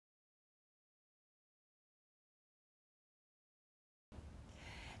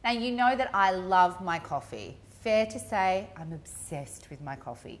Now, you know that I love my coffee. Fair to say, I'm obsessed with my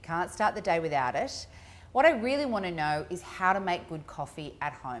coffee. Can't start the day without it. What I really want to know is how to make good coffee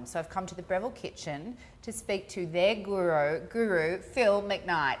at home. So I've come to the Breville kitchen to speak to their guru, Phil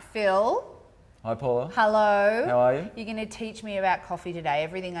McKnight. Phil. Hi, Paula. Hello. How are you? You're going to teach me about coffee today,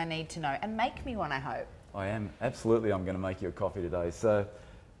 everything I need to know, and make me one, I hope. I am. Absolutely, I'm going to make you a coffee today. So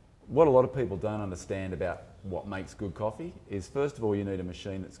what a lot of people don't understand about what makes good coffee is, first of all, you need a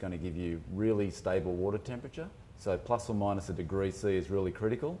machine that's going to give you really stable water temperature. So plus or minus a degree C is really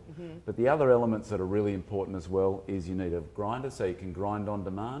critical. But the other elements that are really important as well is you need a grinder so you can grind on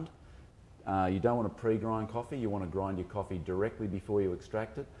demand. You don't want to pre-grind coffee, you want to grind your coffee directly before you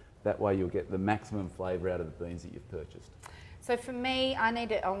extract it. That way you'll get the maximum flavour out of the beans that you've purchased. So for me, I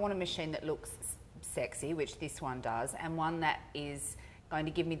want a machine that looks sexy, which this one does, and one that is going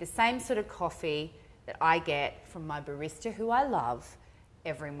to give me the same sort of coffee that I get from my barista, who I love,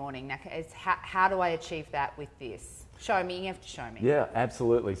 every morning. Now, how do I achieve that with this? Show me, you have to show me. Yeah,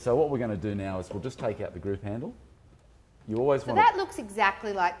 absolutely. So what we're going to do now is we'll just take out the group handle. You always want that looks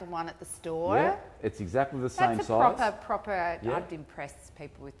exactly like the one at the store. Yeah, it's exactly the same size. That's a proper, yeah. I'd impress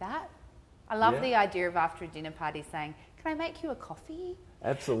people with that. I love the idea of after a dinner party saying, can I make you a coffee?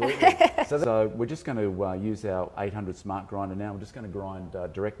 Absolutely. so we're just going to use our 800 smart grinder now. We're just going to grind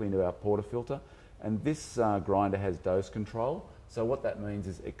directly into our portafilter. And this grinder has dose control. So what that means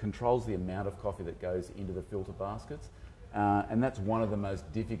is it controls the amount of coffee that goes into the filter baskets. And that's one of the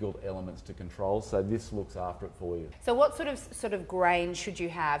most difficult elements to control. So this looks after it for you. So what sort of grain should you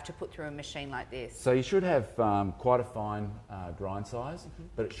have to put through a machine like this? So you should have quite a fine grind size,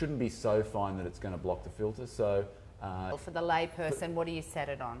 but it shouldn't be so fine that it's going to block the filter. So for the lay person, what do you set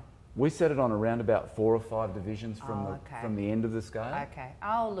it on? We set it on around about 4 or 5 divisions from the end of the scale. Okay.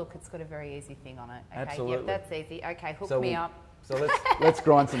 Oh, look, it's got a very easy thing on it. Okay. Absolutely. Yep, that's easy. Okay, hook me up. So let's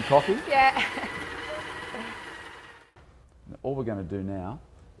grind some coffee. Yeah. All we're going to do now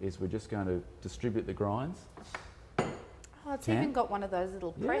is we're just going to distribute the grinds. Oh, it's even got one of those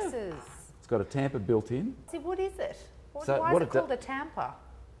little presses. It's got a tamper built in. See, what is it? Why is it called a tamper?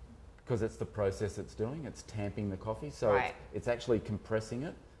 Because it's the process it's doing. It's tamping the coffee. So it's actually compressing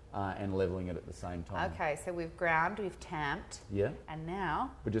it and levelling it at the same time. Okay, so we've ground, we've tamped. Yeah. And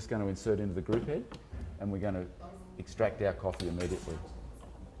now? We're just going to insert into the group head and we're going to extract our coffee immediately.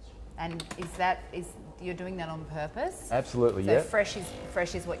 And you're doing that on purpose? Absolutely, so yeah.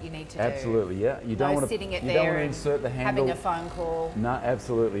 Fresh is what you need to do. Absolutely, yeah. You don't want to sitting it there and insert the handle. Having a phone call. No,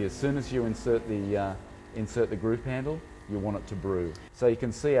 absolutely. As soon as you insert the group handle, you want it to brew. So you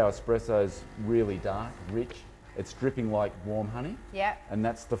can see our espresso is really dark, rich. It's dripping like warm honey. Yeah. And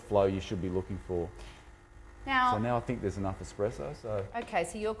that's the flow you should be looking for. Now, so now I think there's enough espresso. So okay,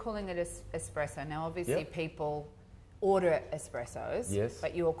 so you're calling it espresso. Now, obviously, people order espressos. Yes.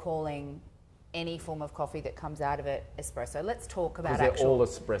 But you're calling any form of coffee that comes out of it espresso. Let's talk about because they're all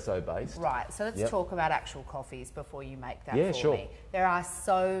espresso based. Right. So let's talk about actual coffees before you make that for sure. me. There are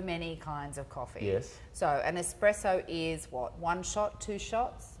so many kinds of coffee. Yes. So an espresso is what? 1 shot, 2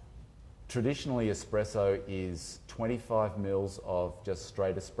 shots? Traditionally, espresso is 25 mils of just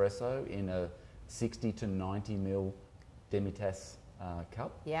straight espresso in a 60 to 90 mil demitasse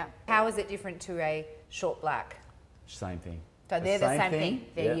cup. Yeah. How is it different to a short black? Same thing. So they're the same thing.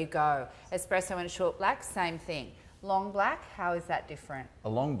 There you go. Espresso and short black, same thing. Long black, how is that different? A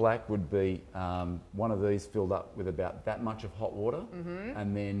long black would be one of these filled up with about that much of hot water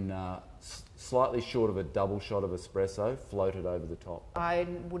and then slightly short of a double shot of espresso floated over the top. I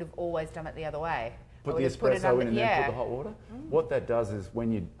would have always done it the other way. Put the espresso in and then put the hot water. What that does is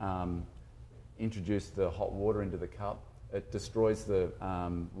when you introduce the hot water into the cup, it destroys the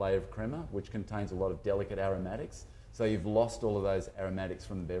layer of crema, which contains a lot of delicate aromatics. So you've lost all of those aromatics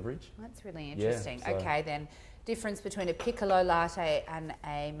from the beverage. That's really interesting. Yeah, so okay, then difference between a piccolo latte and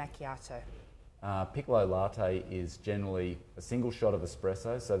a macchiato. Piccolo latte is generally a single shot of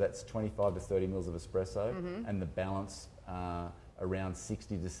espresso, so that's 25 to 30 mils of espresso, and the balance around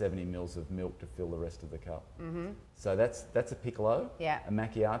 60 to 70 mils of milk to fill the rest of the cup. So that's a piccolo. Yeah. A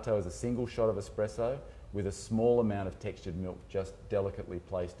macchiato is a single shot of espresso with a small amount of textured milk just delicately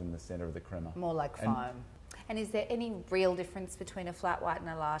placed in the centre of the crema. More like foam. And is there any real difference between a flat white and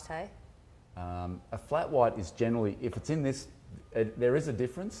a latte? A flat white is generally, if it's in this, there is a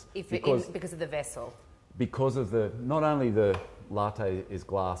difference. Because of the vessel? Because of not only the latte is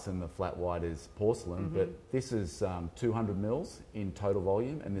glass and the flat white is porcelain, but this is 200 mils in total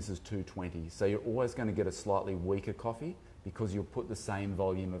volume and this is 220. So you're always going to get a slightly weaker coffee because you'll put the same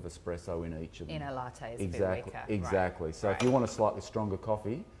volume of espresso in each of them. In a latte is exactly, a bit weaker. Exactly. Right. So if you want a slightly stronger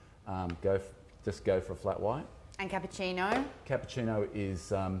coffee, just go for a flat white. And cappuccino? Cappuccino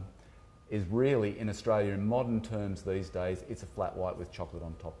is really, in Australia, in modern terms these days, it's a flat white with chocolate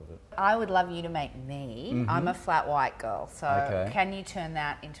on top of it. I would love you to make me. I'm a flat white girl, so can you turn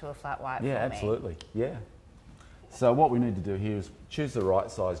that into a flat white for me? Yeah, absolutely. Yeah. So what we need to do here is choose the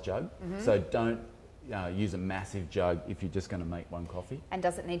right size jug. So don't use a massive jug if you're just going to make one coffee. And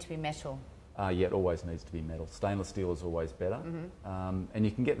does it need to be metal? Yeah, it always needs to be metal. Stainless steel is always better. And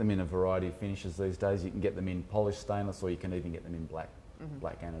you can get them in a variety of finishes these days. You can get them in polished stainless, or you can even get them in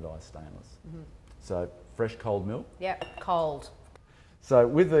black anodized stainless. So fresh cold milk. Yep, cold. So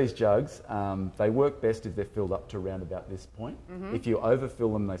with these jugs, they work best if they're filled up to around about this point. If you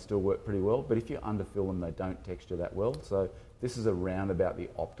overfill them, they still work pretty well, but if you underfill them, they don't texture that well. So this is around about the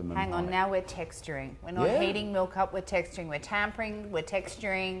optimum Hang on, height. now we're texturing. We're not heating milk up, we're texturing. We're tampering, we're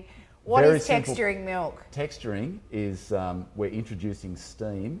texturing. What Very is simple. texturing milk? Texturing is we're introducing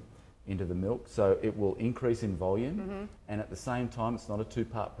steam into the milk, so it will increase in volume, and at the same time, it's not a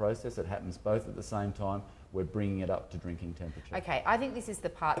two-part process, it happens both at the same time. We're bringing it up to drinking temperature. Okay, I think this is the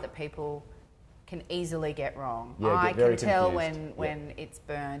part that people can easily get wrong. Yeah, I get very can tell confused. when it's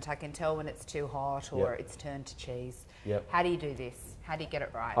burnt, I can tell when it's too hot or it's turned to cheese. How do you do this? How do you get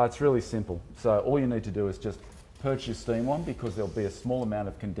it right? Oh, it's really simple. So all you need to do is just perch your steam wand, because there'll be a small amount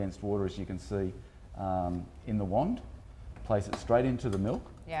of condensed water, as you can see in the wand. Place it straight into the milk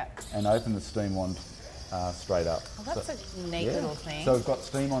and open the steam wand straight up. Well, that's a neat little thing. So we've got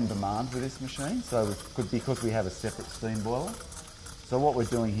steam on demand with this machine, so because we have a separate steam boiler. So what we're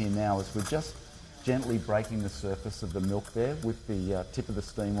doing here now is we're just gently breaking the surface of the milk there with the tip of the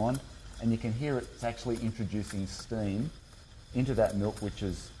steam wand, and you can hear it's actually introducing steam into that milk, which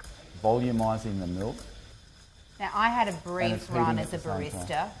is volumizing the milk. Now, I had a brief run as a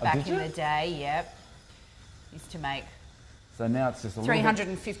barista back in the day, Used to make so now it's just a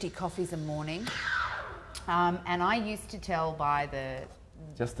 350 coffees a morning. And I used to tell by the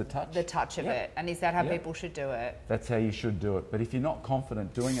touch of it. And is that how people should do it? That's how you should do it. But if you're not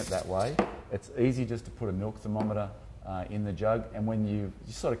confident doing it that way, it's easy just to put a milk thermometer in the jug, and when you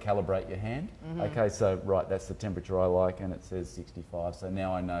sort of calibrate your hand. Okay, so that's the temperature I like, and it says 65. So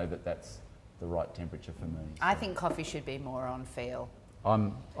now I know that that's the right temperature for me. So I think coffee should be more on feel.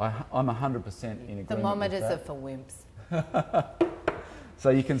 I'm 100% in agreement. Thermometers with that. are for wimps. So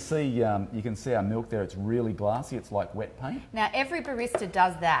you can see our milk there. It's really glassy. It's like wet paint. Now every barista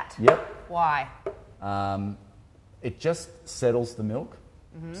does that. Yep. Why? It just settles the milk.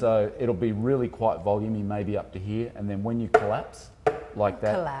 So it'll be really quite volumey, maybe up to here, and then when you collapse like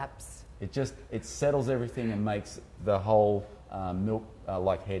that, it settles everything and makes the whole milk,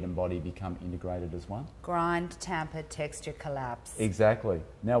 like head and body, become integrated as one. Grind, tamper, texture, collapse. Exactly.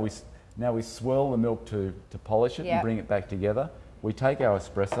 Now we swirl the milk to polish it and bring it back together. We take our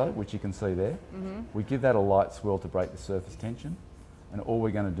espresso, which you can see there. We give that a light swirl to break the surface tension, and all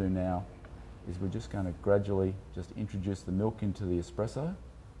we're going to do now is we're just going to gradually just introduce the milk into the espresso.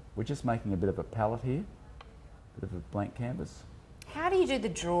 We're just making a bit of a palette here, a bit of a blank canvas. How do you do the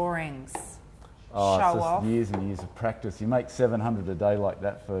drawings? Oh, Show it's just off. years and years of practice. You make 700 a day like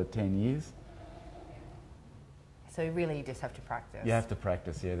that for 10 years. So really you just have to practice. You have to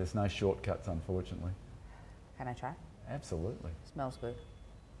practice, yeah. There's no shortcuts, unfortunately. Can I try? Absolutely. Smells good.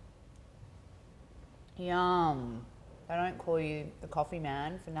 Yum. They don't call you the coffee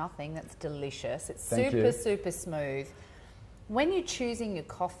man for nothing. That's delicious. It's super smooth. When you're choosing your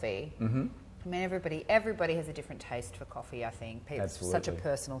coffee, I mean, everybody has a different taste for coffee, I think. It's such a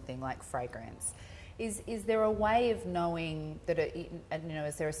personal thing, like fragrance. Is there a way of knowing that,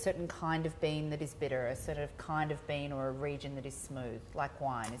 is there a certain kind of bean that is bitter, a certain kind of bean or a region that is smooth, like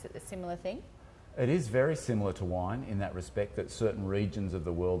wine? Is it a similar thing? It is very similar to wine in that respect, that certain regions of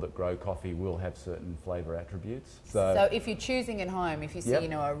the world that grow coffee will have certain flavour attributes. So if you're choosing at home, if you see, a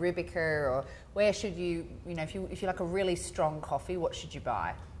Arabica, or where should you, if you like a really strong coffee, what should you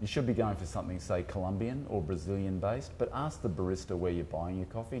buy? You should be going for something, say, Colombian or Brazilian based, but ask the barista where you're buying your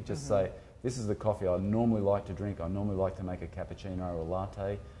coffee. Just say, this is the coffee I normally like to drink. I normally like to make a cappuccino or a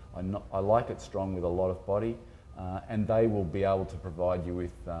latte. I like it strong with a lot of body. And they will be able to provide you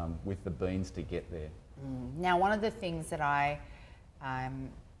with the beans to get there. Now, one of the things that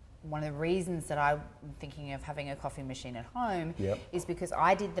one of the reasons that I'm thinking of having a coffee machine at home is because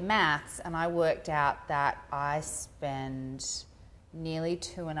I did the maths and I worked out that I spend nearly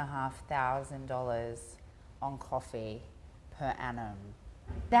 $2,500 on coffee per annum.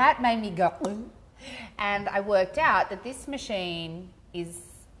 That made me go, and I worked out that this machine is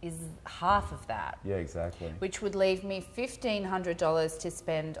half of that. Yeah, exactly. Which would leave me $1,500 to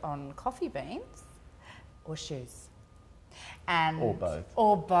spend on coffee beans or shoes. And Or both.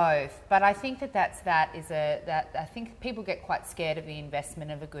 Or both. But I think I think people get quite scared of the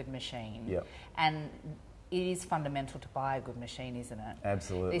investment of a good machine. Yep. And it is fundamental to buy a good machine, isn't it?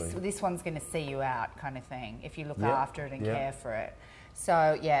 Absolutely. This one's going to see you out, kind of thing, if you look Yep. after it and Yep. care for it.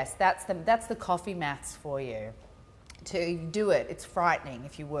 So yes, that's the coffee maths for you. To do it, it's frightening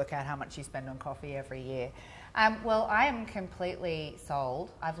if you work out how much you spend on coffee every year. Well, I am completely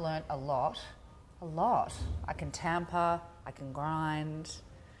sold. I've learnt a lot. I can tamper, I can grind,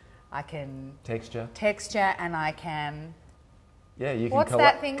 I can Texture. and I can... Yeah, you can What's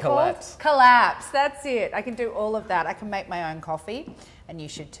that thing collapse. called? Collapse, that's it. I can do all of that. I can make my own coffee, and you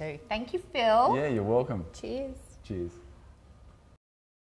should too. Thank you, Phil. Yeah, you're welcome. Cheers. Cheers.